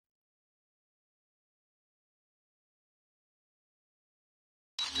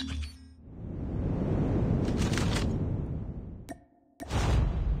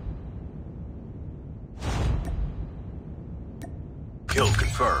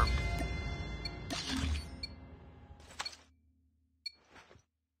confirmed.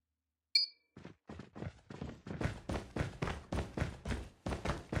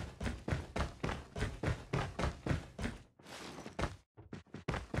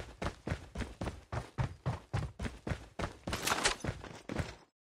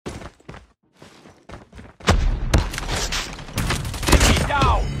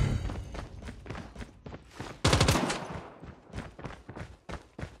 Down!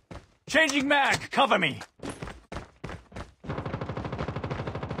 Changing mag! Cover me!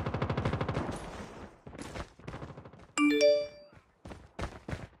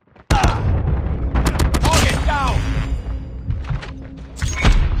 Target down!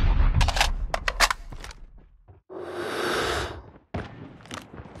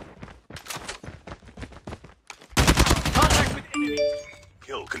 Contact with enemy!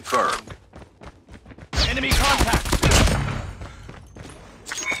 Kill confirmed. Enemy contact!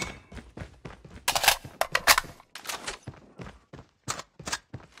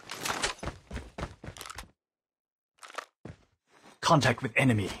 Contact with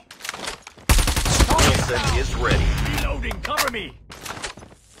enemy. Wilson is ready. Reloading, cover me!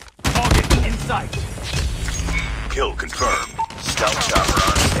 Target in sight. Kill confirmed. Stealth chopper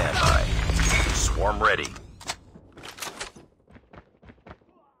on standby. Swarm ready.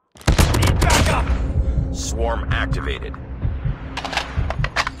 Need backup! Swarm activated.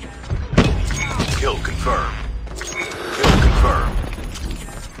 Kill confirmed. Kill confirmed.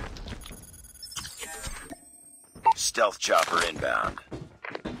 Stealth chopper inbound.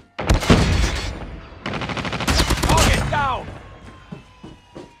 Target down!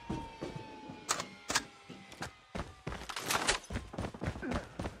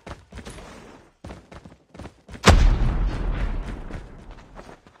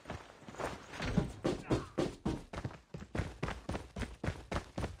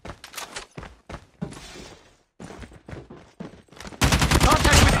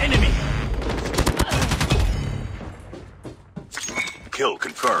 Contact with enemy! Kill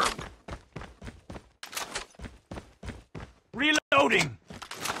confirmed. Reloading!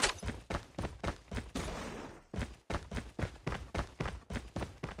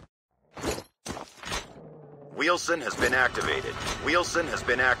 Wilson has been activated. Wilson has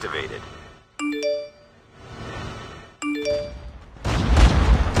been activated.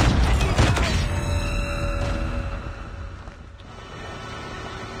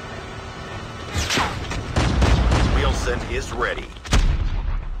 Wilson is ready.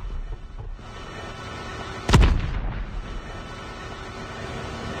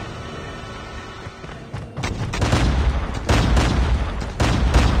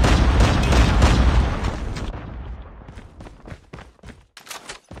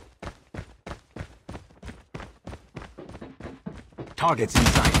 Targets in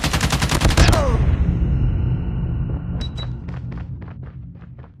sight.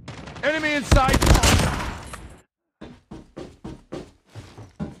 Enemy in sight!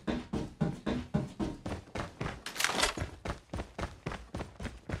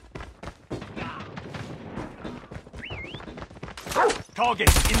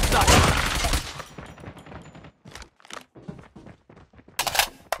 Targets in sight!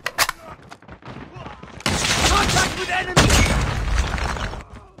 Contact with enemy!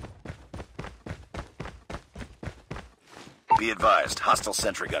 Be advised, hostile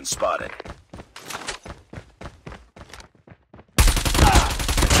sentry gun spotted.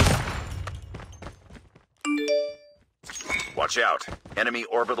 Watch out. Enemy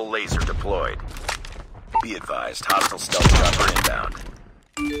orbital laser deployed. Be advised, hostile stealth chopper inbound.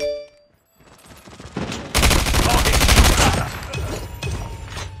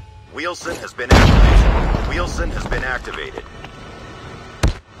 Wilson has been activated. Wilson has been activated.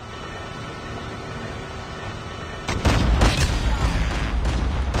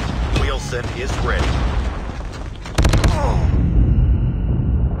 Wilson is ready.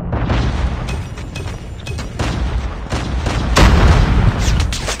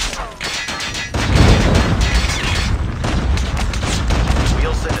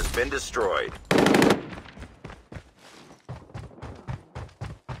 Wilson has been destroyed.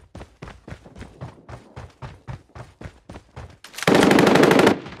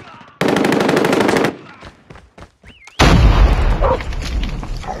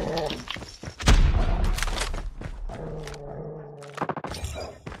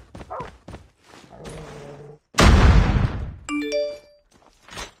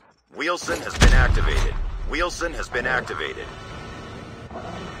 Wilson has been activated. Wilson has been activated.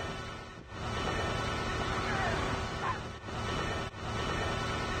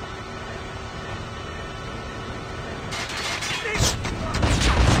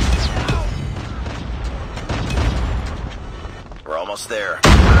 Almost there.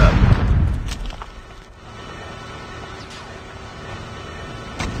 Keep it up.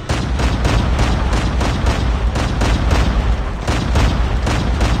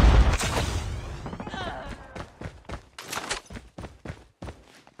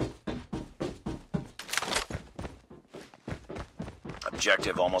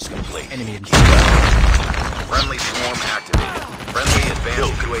 Objective almost complete. Enemy in Friendly swarm activated. Friendly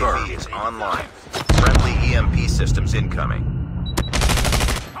advanced UAV is online. Friendly EMP systems incoming.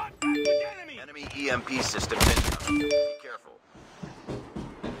 Contact with enemy! Enemy EMP systems incoming. Be careful.